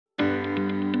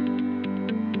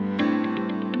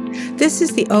This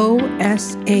is the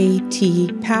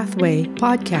OSAT Pathway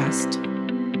podcast,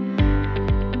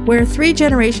 where 3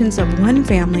 generations of one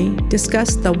family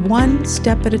discuss the one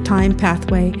step at a time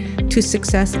pathway to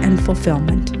success and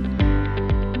fulfillment.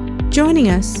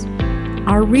 Joining us,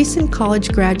 our recent college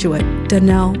graduate,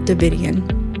 Donnell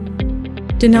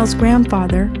Davidian. Donnell's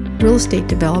grandfather, real estate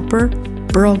developer,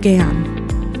 Burl Gann.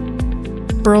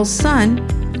 Burl's son,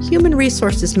 human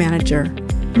resources manager,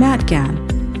 Matt Gann.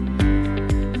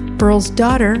 Burl's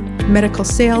daughter, medical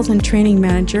sales and training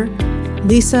manager,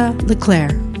 Lisa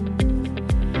LeClaire.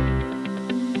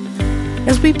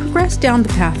 As we progress down the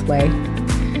pathway,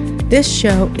 this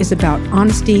show is about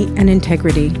honesty and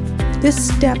integrity. This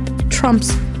step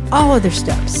trumps all other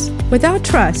steps. Without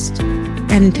trust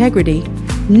and integrity,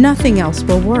 nothing else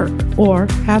will work or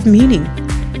have meaning.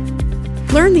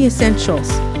 Learn the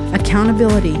essentials: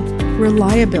 accountability,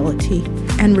 reliability,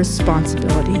 and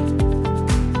responsibility.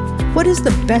 What is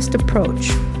the best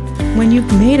approach when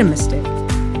you've made a mistake?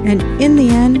 And in the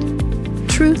end,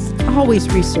 truth always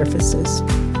resurfaces.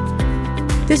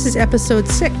 This is episode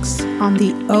 6 on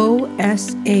the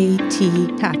OSAT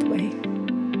pathway.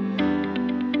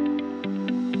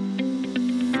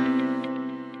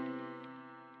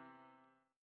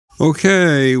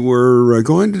 Okay, we're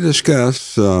going to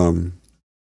discuss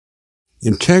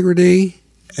integrity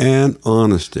and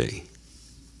honesty.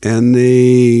 And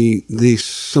the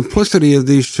simplicity of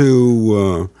these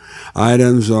two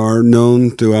items are known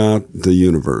throughout the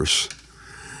universe.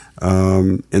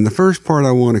 And the first part I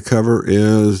want to cover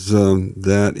is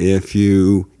that if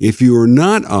you are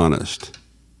not honest,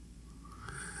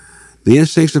 the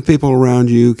instincts of people around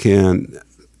you can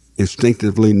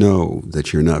instinctively know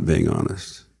that you're not being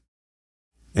honest.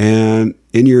 And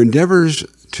in your endeavors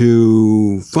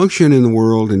to function in the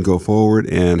world and go forward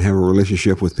and have a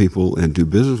relationship with people and do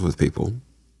business with people,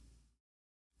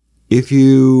 if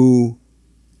you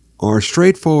are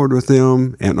straightforward with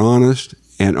them and honest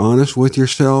with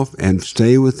yourself and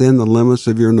stay within the limits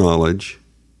of your knowledge,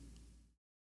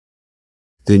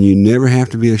 then you never have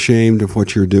to be ashamed of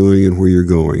what you're doing and where you're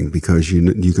going, because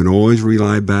you can always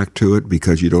rely back to it,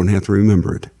 because you don't have to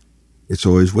remember it. It's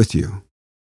always with you.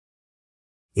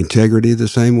 Integrity the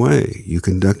same way. You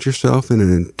conduct yourself in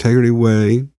an integrity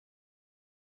way,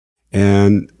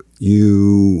 and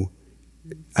you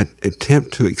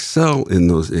attempt to excel in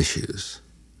those issues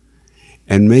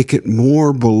and make it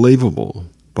more believable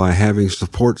by having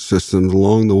support systems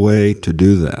along the way to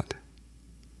do that.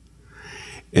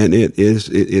 And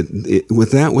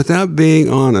without being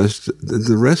honest,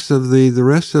 the rest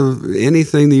of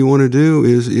anything that you want to do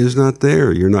is not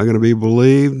there. You're not going to be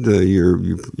believed.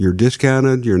 You're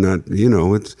discounted. You're not.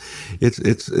 It's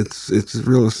a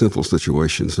real simple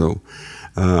situation. So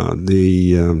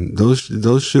those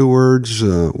 2 words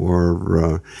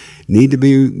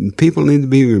people need to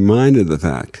be reminded of the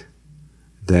fact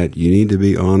that you need to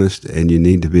be honest, and you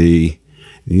need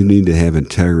to have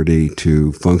integrity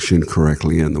to function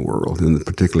correctly in the world, and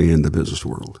particularly in the business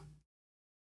world.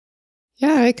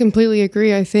 Yeah, I completely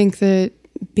agree. I think that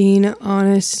being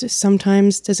honest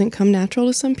sometimes doesn't come natural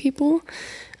to some people.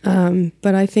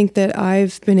 But I think that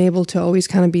I've been able to always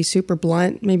kind of be super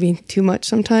blunt, maybe too much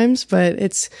sometimes, but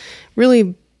it's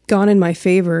really gone in my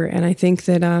favor. And I think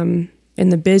that in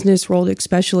the business world,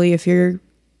 especially, if you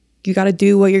got to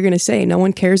do what you're going to say. No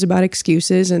one cares about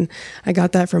excuses. And I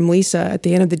got that from Lisa. At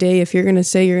the end of the day, if you're going to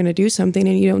say you're going to do something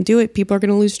and you don't do it, people are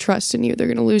going to lose trust in you. They're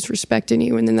going to lose respect in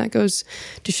you. And then that goes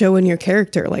to show in your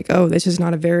character, like, oh, this is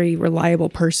not a very reliable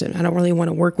person. I don't really want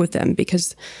to work with them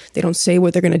because they don't say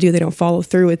what they're going to do. They don't follow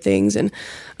through with things. And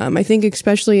I think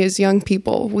especially as young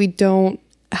people, we don't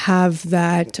have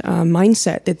that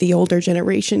mindset that the older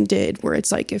generation did, where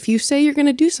it's like, if you say you're going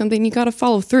to do something, you got to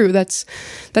follow through. That's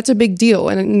a big deal.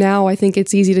 And now I think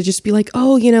it's easy to just be like,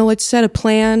 oh, let's set a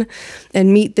plan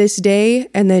and meet this day.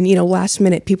 And then, last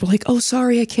minute people are like, oh,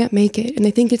 sorry, I can't make it. And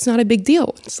they think it's not a big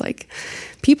deal. It's like,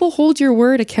 people hold your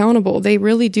word accountable. They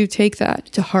really do take that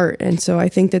to heart. And so I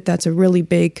think that that's a really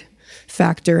big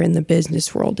factor in the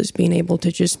business world, is being able to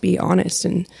just be honest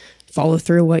and follow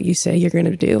through what you say you're going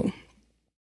to do.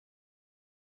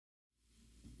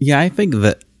 Yeah, I think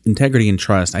that integrity and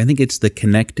trust, I think it's the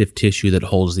connective tissue that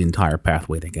holds the entire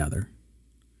pathway together.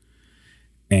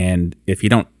 And if you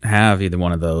don't have either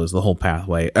one of those, the whole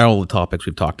pathway, all the topics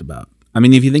we've talked about. I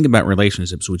mean, if you think about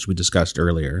relationships, which we discussed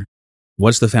earlier,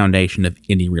 what's the foundation of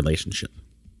any relationship?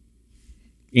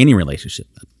 Any relationship,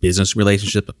 a business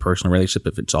relationship, a personal relationship,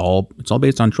 if it's all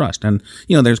based on trust. And,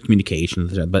 there's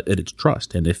communication, but it's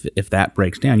trust. And if that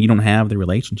breaks down, you don't have the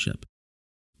relationship.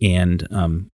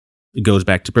 And it goes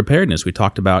back to preparedness. We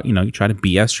talked about, you try to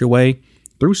BS your way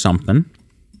through something.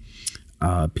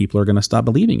 people are going to stop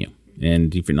believing you.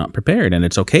 And if you're not prepared, and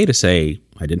it's okay to say,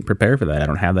 I didn't prepare for that, I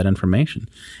don't have that information.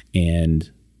 And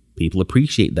people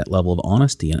appreciate that level of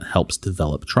honesty, and it helps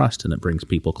develop trust, and it brings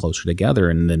people closer together,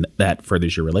 and then that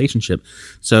furthers your relationship.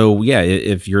 So yeah,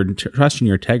 if your trust and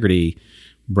your integrity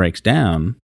breaks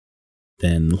down,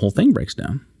 then the whole thing breaks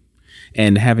down.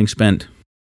 And having spent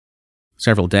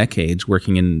several decades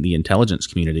working in the intelligence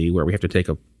community, where we have to take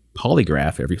a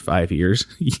polygraph every 5 years,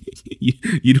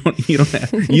 you don't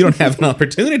have an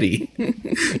opportunity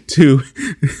to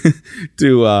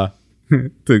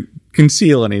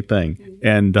conceal anything.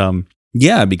 And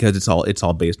because it's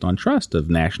all based on trust of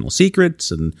national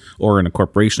secrets, or in a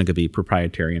corporation it could be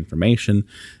proprietary information.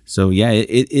 So yeah,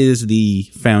 it is the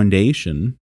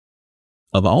foundation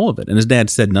of all of it. And as Dad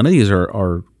said, none of these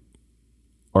are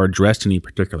addressed in any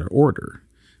particular order.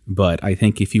 But I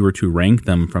think if you were to rank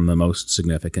them from the most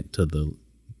significant to the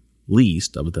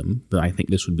least of them, then I think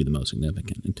this would be the most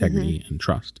significant: integrity and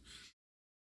trust.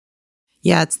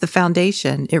 Yeah, it's the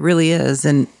foundation. It really is.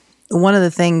 And one of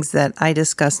the things that I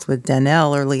discussed with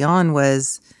Danelle early on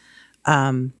was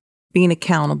being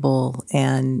accountable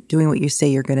and doing what you say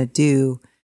you're going to do.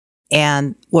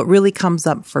 And what really comes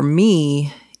up for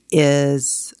me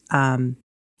is,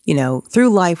 through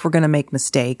life, we're going to make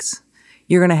mistakes.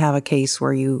 You're going to have a case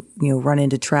where you run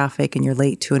into traffic and you're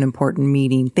late to an important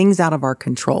meeting, things out of our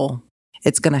control.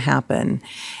 It's going to happen.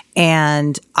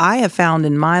 And I have found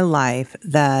in my life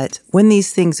that when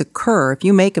these things occur, if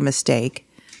you make a mistake,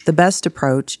 the best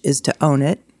approach is to own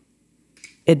it,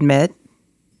 admit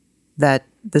that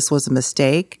this was a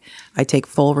mistake. I take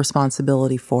full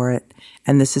responsibility for it,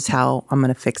 and this is how I'm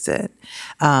going to fix it.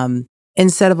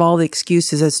 Instead of all the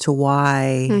excuses as to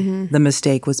why the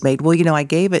mistake was made. Well, I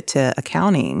gave it to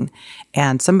accounting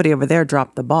and somebody over there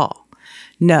dropped the ball.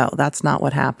 No, that's not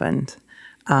what happened.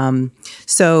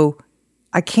 So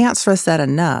I can't stress that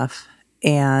enough.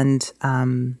 And,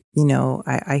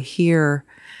 I hear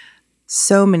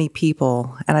so many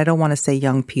people, and I don't want to say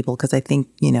young people because I think,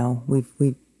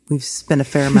 we've spent a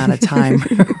fair amount of time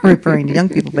referring to young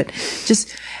people, but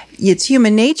just it's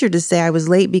human nature to say I was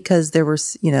late because there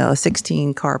was, a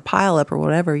 16-car pileup or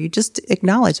whatever. You just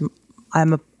acknowledge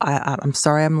I'm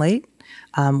sorry I'm late.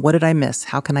 What did I miss?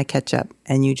 How can I catch up?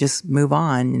 And you just move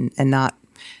on and not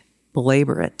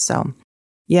belabor it. So,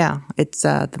 yeah, it's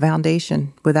the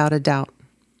foundation without a doubt.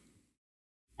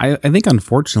 I think,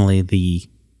 unfortunately,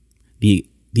 the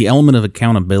element of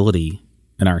accountability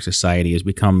in our society has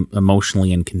become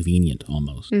emotionally inconvenient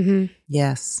almost. Mm-hmm.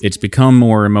 Yes. It's become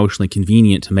more emotionally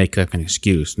convenient to make up an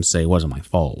excuse and say it wasn't my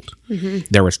fault. Mm-hmm.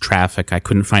 There was traffic. I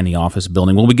couldn't find the office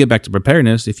building. Well, we get back to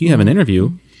preparedness. If you have an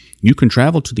interview, you can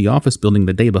travel to the office building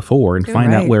the day before and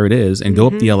find out where it is and go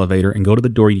up the elevator and go to the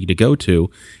door you need to go to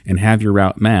and have your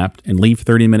route mapped and leave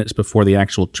 30 minutes before the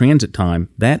actual transit time.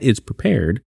 That is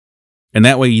prepared. And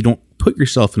that way you don't put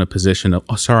yourself in a position of,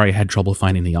 oh, sorry, I had trouble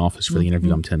finding the office for the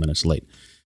interview. I'm 10 minutes late.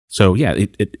 So, yeah,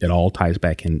 it all ties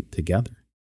back in together.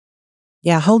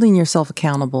 Yeah, holding yourself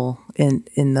accountable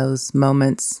in those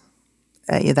moments,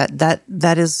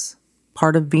 that is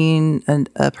part of being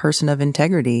a person of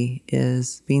integrity,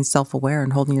 is being self-aware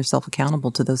and holding yourself accountable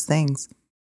to those things.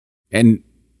 And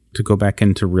to go back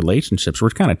into relationships,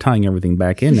 we're kind of tying everything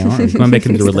back in now, aren't we? Going back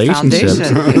into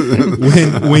relationships.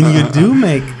 when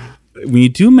you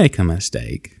do make a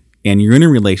mistake and you're in a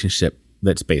relationship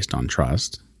that's based on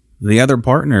trust, the other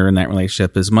partner in that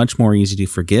relationship is much more easy to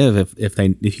forgive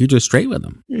if you're just straight with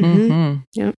them. Mm-hmm.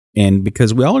 Yep. And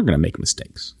because we all are going to make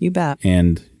mistakes. You bet.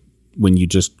 And when you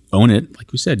just own it,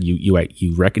 like we said,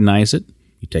 you recognize it,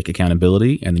 you take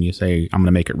accountability, and then you say, I'm going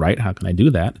to make it right. How can I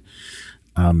do that?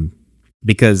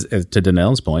 Because to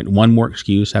Danelle's point, one more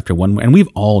excuse after one more, and we've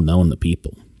all known the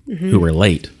people who were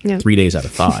late 3 days out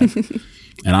of 5.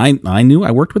 And I knew I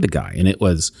worked with a guy, and it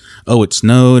was, it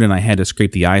snowed, and I had to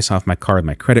scrape the ice off my car with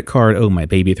my credit card. Oh, my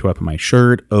baby threw up in my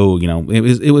shirt. Oh,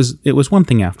 it was one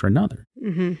thing after another.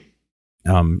 Mm-hmm.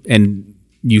 And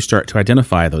you start to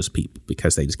identify those people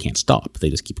because they just can't stop. They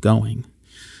just keep going.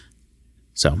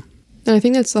 So, and I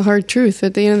think that's the hard truth.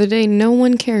 At the end of the day, no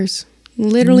one cares.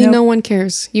 Literally, no one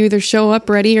cares. You either show up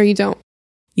ready or you don't.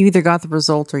 You either got the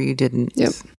result or you didn't.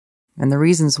 Yep. And the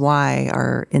reasons why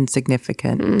are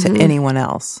insignificant to anyone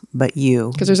else but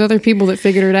you. Because there's other people that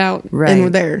figured it out and were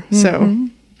there. So,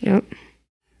 yep.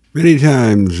 Many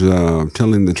times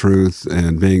telling the truth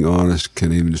and being honest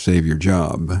can even save your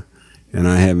job. And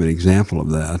I have an example of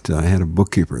that. I had a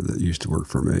bookkeeper that used to work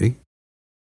for me.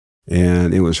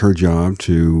 And it was her job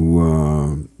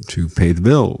to pay the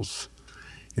bills.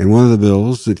 And one of the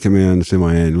bills that came in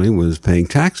semi-annually was paying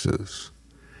taxes.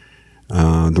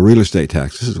 The real estate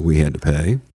taxes that we had to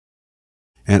pay.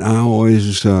 And I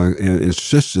always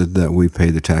insisted that we pay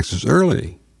the taxes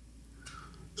early.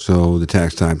 So the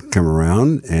tax time would come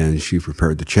around, and she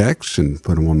prepared the checks and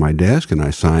put them on my desk, and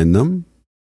I signed them.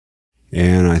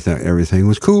 And I thought everything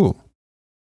was cool.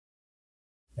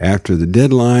 After the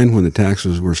deadline, when the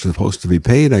taxes were supposed to be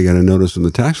paid, I got a notice from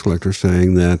the tax collector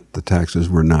saying that the taxes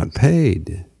were not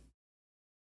paid.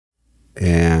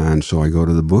 And so I go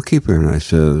to the bookkeeper and I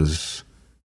says,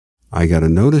 I got a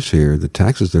notice here. The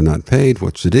taxes are not paid.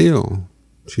 What's the deal?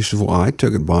 She said, well, I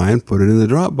took it by and put it in the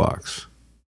drop box.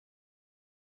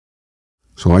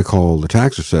 So I called the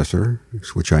tax assessor,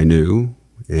 which I knew,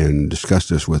 and discussed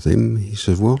this with him. He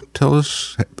says, well, tell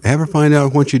us, have her find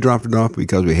out when she dropped it off,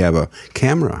 because we have a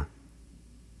camera.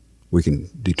 We can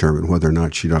determine whether or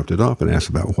not she dropped it off, and ask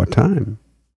about what time,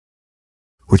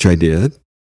 which I did.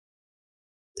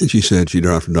 And she said she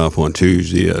dropped it off on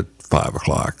Tuesday at 5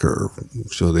 o'clock, or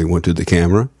so they went to the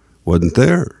camera, wasn't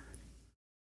there.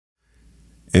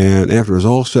 And after it was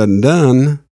all said and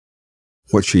done,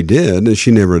 what she did, and she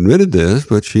never admitted this,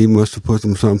 but she must have put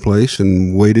them someplace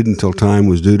and waited until time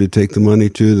was due to take the money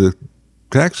to the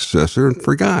tax assessor and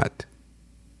forgot.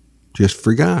 Just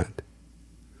forgot.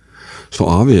 So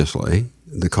obviously,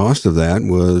 the cost of that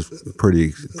was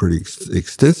pretty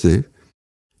extensive,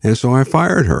 and so I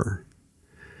fired her.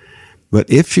 But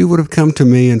if she would have come to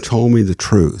me and told me the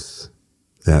truth,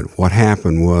 that what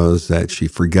happened was that she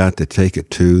forgot to take it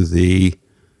to the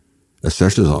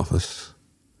assessor's office,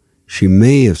 she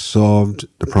may have solved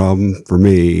the problem for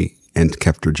me and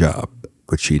kept her job,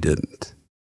 but she didn't.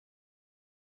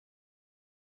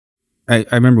 I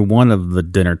remember one of the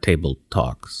dinner table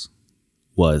talks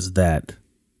was that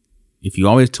if you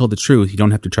always tell the truth, you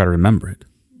don't have to try to remember it.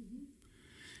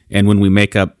 And when we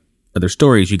make up other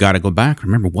stories, you got to go back.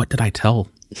 Remember, what did I tell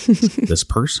this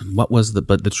person? But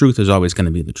the truth is always going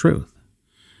to be the truth.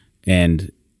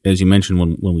 And as you mentioned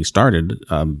when we started,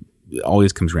 it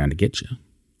always comes around to get you.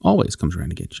 Always comes around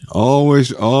to get you. It'll always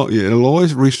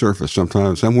resurface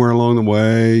sometime, somewhere along the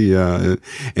way.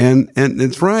 And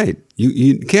it's right.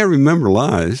 You can't remember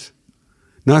lies,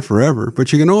 not forever,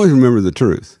 but you can always remember the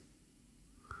truth.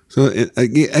 So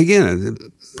again,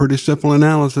 pretty simple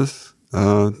analysis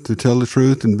to tell the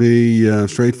truth and be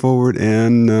straightforward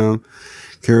and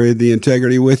carry the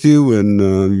integrity with you, and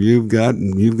you've got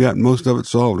most of it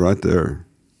solved right there.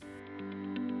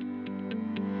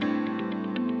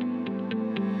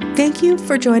 Thank you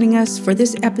for joining us for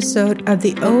this episode of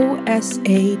the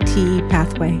OSAT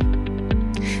Pathway.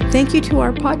 Thank you to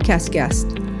our podcast guests,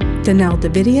 Danelle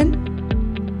Davidian,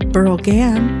 Burl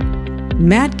Gann,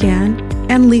 Matt Gann,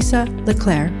 and Lisa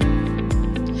LeClaire.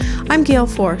 I'm Gail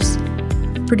Force,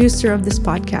 producer of this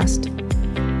podcast.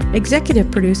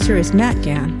 Executive producer is Matt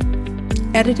Gann.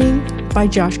 Editing by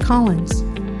Josh Collins.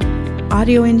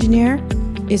 Audio engineer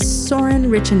is Soren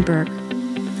Richenberg.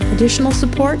 Additional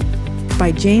support by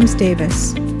James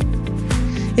Davis.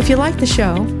 If you like the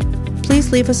show,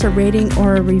 please leave us a rating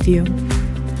or a review.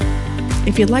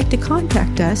 If you'd like to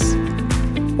contact us,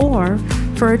 or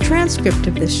for a transcript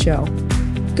of this show,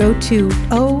 go to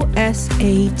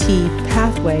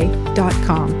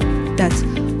osatpathway.com. That's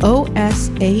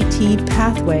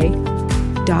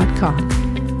osatpathway.com.